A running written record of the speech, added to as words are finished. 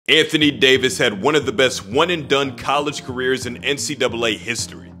Anthony Davis had one of the best one-and-done college careers in NCAA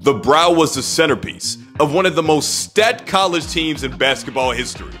history. The Brow was the centerpiece of one of the most stacked college teams in basketball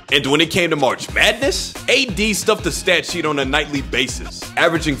history. And when it came to March Madness, AD stuffed the stat sheet on a nightly basis,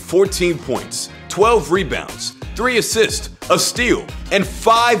 averaging 14 points, 12 rebounds, 3 assists, a steal, and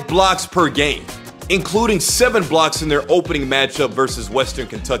 5 blocks per game, including 7 blocks in their opening matchup versus Western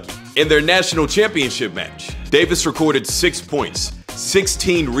Kentucky. In their national championship match, Davis recorded 6 points,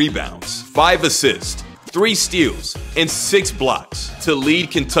 16 rebounds, 5 assists, 3 steals, and 6 blocks to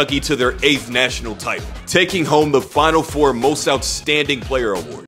lead Kentucky to their 8th national title, taking home the Final Four Most Outstanding Player award.